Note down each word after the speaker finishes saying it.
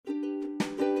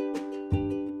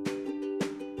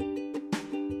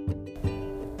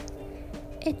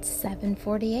It's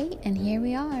 7:48 and here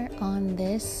we are on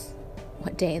this,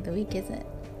 what day of the week is it?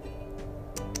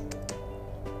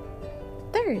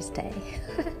 Thursday.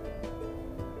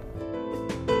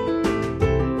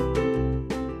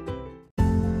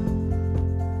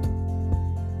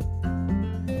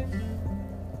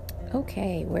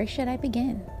 Okay, where should I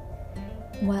begin?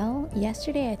 Well,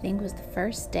 yesterday I think was the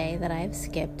first day that I've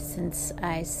skipped since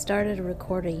I started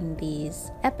recording these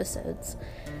episodes.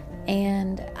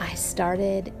 And I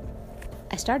started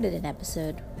an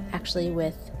episode actually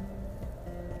with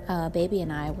Baby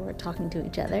and I were talking to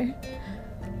each other,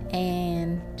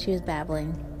 and she was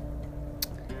babbling.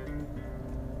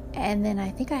 And then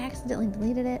I think I accidentally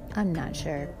deleted it. I'm not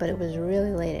sure, but it was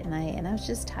really late at night and I was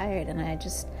just tired, and I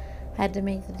just had to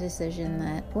make the decision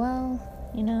that,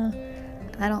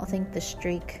 I don't think the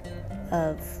streak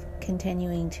of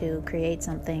continuing to create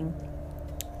something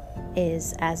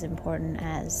is as important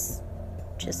as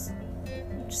just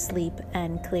sleep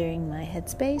and clearing my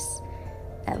headspace.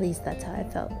 At least that's how I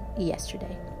felt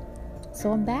yesterday.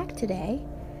 So I'm back today,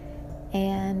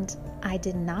 and I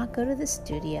did not go to the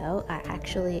studio.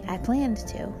 I planned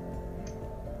to.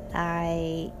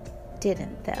 I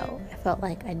didn't, though. I felt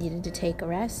like I needed to take a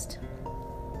rest.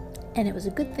 And it was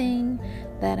a good thing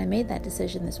that I made that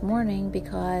decision this morning,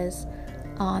 because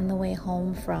on the way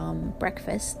home from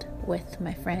breakfast with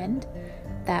my friend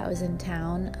that was in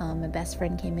town, my best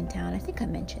friend came in town. I think I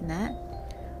mentioned that.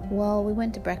 Well, we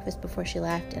went to breakfast before she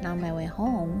left, and on my way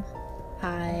home,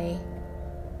 I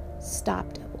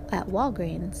stopped at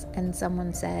Walgreens, and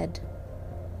someone said,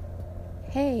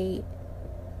 "Hey,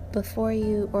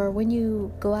 when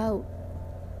you go out,"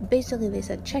 basically they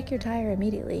said, "check your tire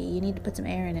immediately. You need to put some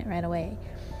air in it right away."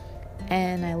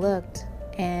 And I looked,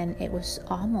 and it was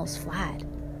almost flat,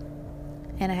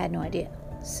 and I had no idea.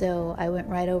 So I went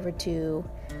right over to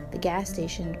the gas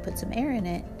station to put some air in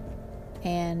it,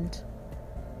 and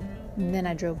then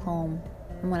I drove home.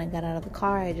 And when I got out of the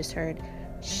car, I just heard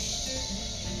shh.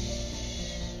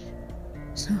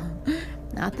 So,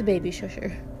 not the baby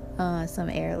shusher, some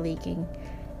air leaking.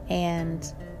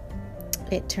 And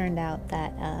it turned out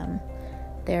that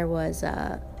there was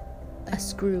a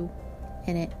screw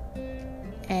in it,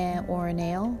 or a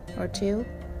nail or two.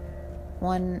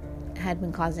 One had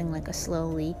been causing like a slow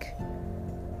leak,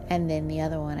 and then the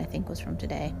other one I think was from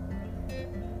today.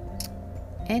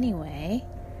 Anyway,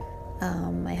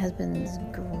 my husband's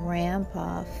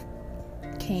grandpa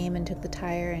came and took the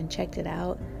tire and checked it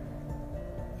out,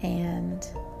 and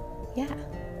I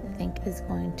think is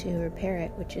going to repair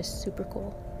it, which is super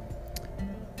cool.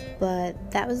 But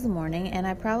that was the morning, and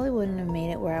I probably wouldn't have made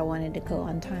it where I wanted to go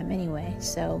on time anyway,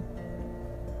 so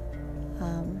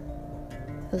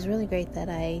it was really great that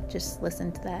I just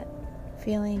listened to that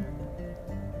feeling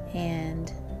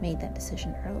and made that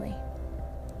decision early.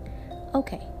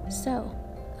 Okay, so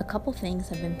a couple things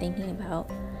I've been thinking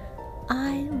about.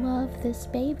 I love this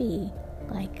baby.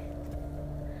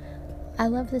 I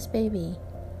love this baby.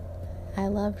 I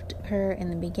loved her in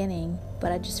the beginning,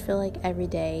 but I just feel like every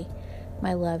day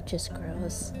my love just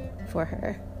grows for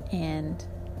her. And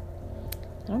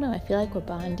I don't know, I feel like we're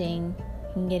bonding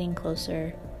and getting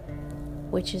closer,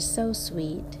 which is so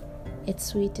sweet. It's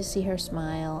sweet to see her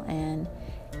smile, and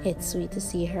it's sweet to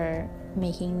see her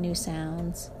making new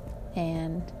sounds,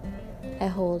 and I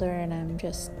hold her and I'm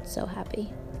just so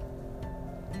happy.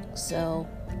 So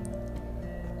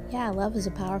love is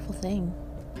a powerful thing.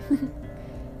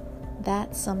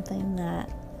 That's something that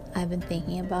I've been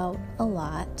thinking about a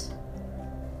lot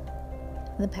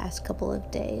the past couple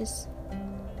of days.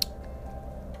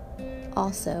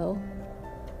 Also,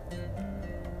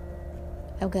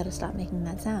 I've got to stop making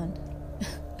that sound,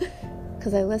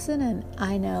 because I listen and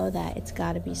I know that it's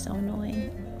got to be so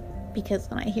annoying, because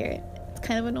when I hear it, it's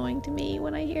kind of annoying to me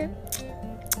when I hear it.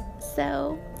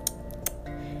 So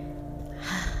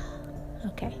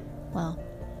okay, well,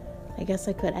 I guess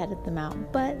I could edit them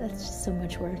out, but that's just so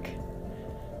much work.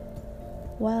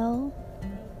 Well,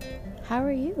 how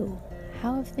are you?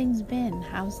 How have things been?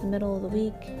 How's the middle of the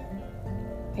week?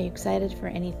 Are you excited for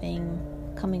anything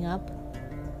coming up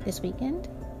this weekend? ?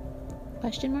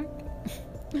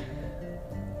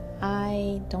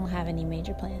 I don't have any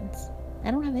major plans.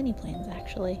 I don't have any plans,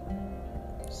 actually.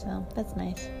 So, that's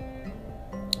nice.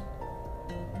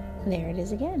 There it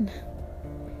is again.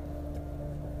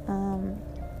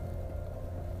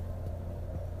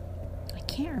 I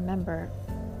can't remember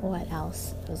what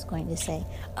else I was going to say.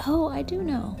 Oh, I do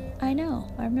know. I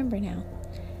remember now.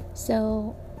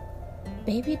 So,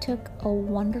 Baby took a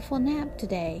wonderful nap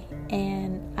today,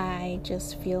 and I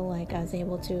just feel like I was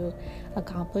able to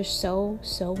accomplish so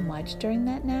much during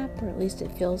that nap, or at least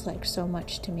it feels like so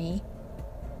much to me.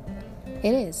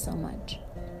 It is so much.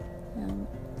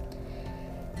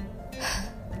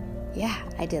 Yeah,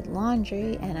 I did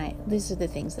laundry, and these are the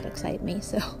things that excite me,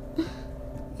 so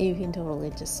you can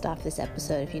totally just stop this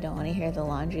episode if you don't want to hear the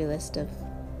laundry list of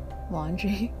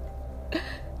laundry.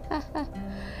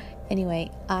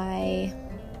 Anyway, I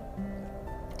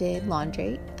did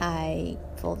laundry. I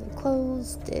folded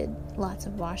clothes, did lots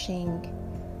of washing,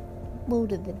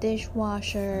 loaded the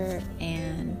dishwasher,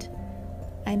 and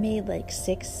I made like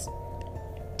 6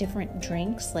 different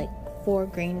drinks, like 4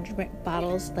 green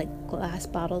bottles, like glass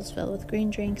bottles filled with green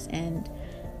drinks, and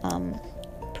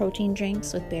protein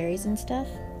drinks with berries and stuff.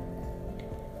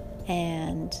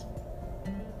 And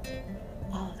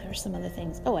there were some other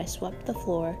things. I swept the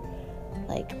floor,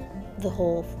 like the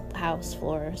whole house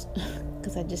floors,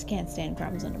 because I just can't stand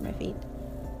crumbs under my feet.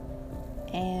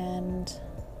 And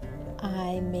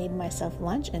I made myself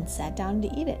lunch and sat down to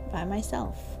eat it by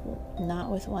myself,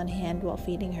 not with one hand while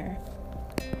feeding her.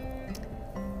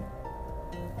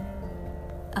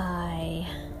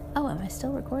 Am I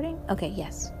still recording? Okay,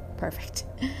 yes, perfect.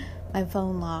 My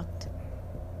phone locked.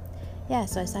 Yeah,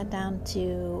 so I sat down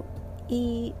to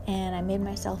eat, and I made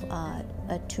myself a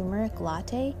turmeric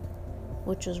latte,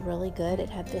 which was really good. It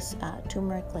had this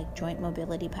turmeric like joint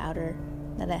mobility powder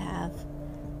that I have,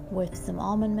 with some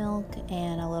almond milk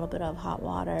and a little bit of hot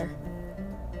water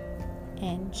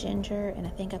and ginger, and I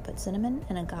think I put cinnamon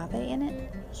and agave in it.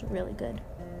 It was really good.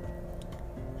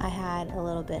 I had a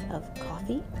little bit of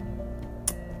coffee,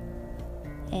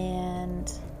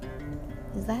 and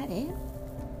is that it?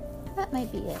 That might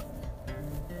be it.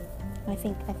 I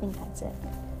think that's it.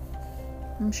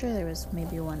 I'm sure there was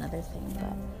maybe one other thing,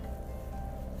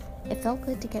 but it felt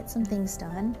good to get some things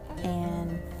done,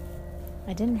 and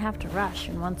I didn't have to rush.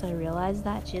 And once I realized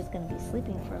that she was going to be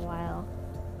sleeping for a while,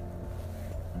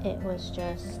 it was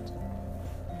just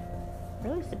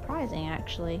really surprising,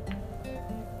 actually.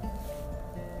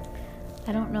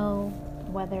 I don't know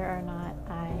whether or not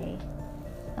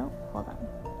hold on.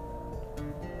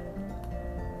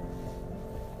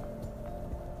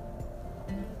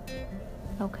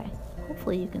 Okay,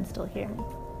 hopefully you can still hear me.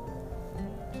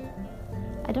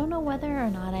 I don't know whether or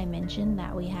not I mentioned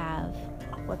that we have,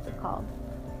 what's it called?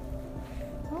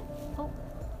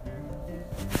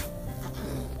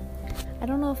 I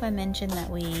don't know if I mentioned that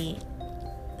we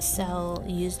sell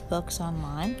used books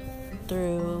online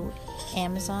through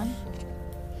Amazon.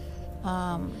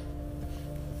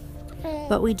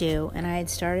 But we do, and I had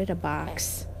started a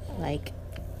box, like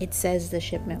it says the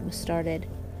shipment was started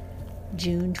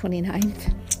June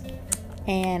 29th,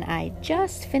 and I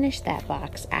just finished that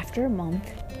box after a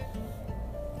month.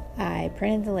 I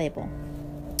printed the label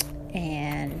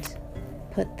and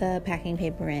put the packing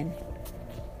paper in.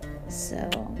 So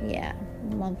yeah,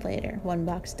 a month later, 1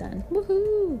 box done.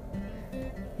 Woohoo!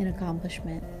 An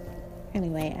accomplishment.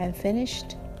 Anyway, I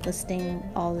finished listing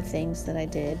all the things that I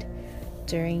did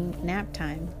during nap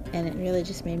time, and it really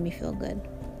just made me feel good.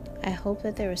 I hope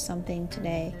that there was something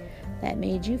today that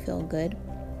made you feel good,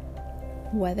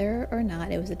 whether or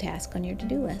not it was a task on your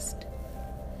to-do list.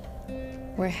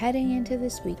 We're heading into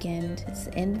this weekend. It's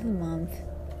the end of the month,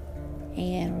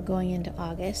 and we're going into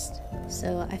August,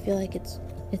 so I feel like it's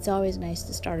always nice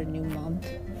to start a new month.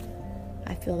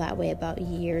 I feel that way about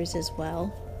years as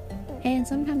well, and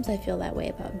sometimes I feel that way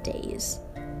about days,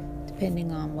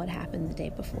 depending on what happened the day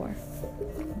before.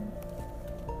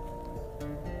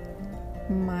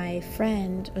 My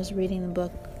friend was reading the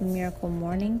book Miracle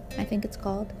Morning, I think it's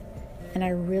called, and I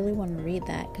really want to read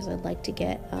that because I'd like to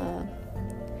get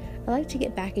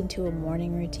back into a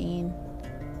morning routine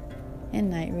and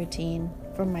night routine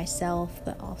for myself,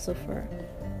 but also for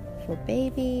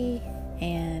baby.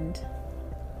 And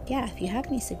yeah, if you have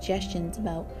any suggestions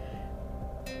about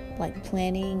like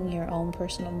planning your own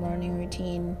personal morning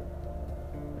routine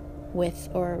with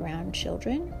or around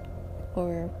children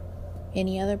or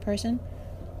any other person,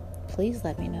 please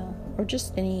let me know. Or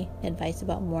just any advice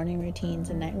about morning routines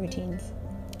and night routines.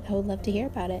 I would love to hear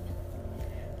about it.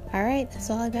 Alright, that's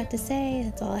all I got to say.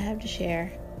 That's all I have to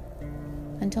share.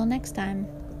 Until next time,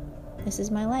 this is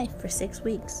my life for 6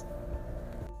 weeks.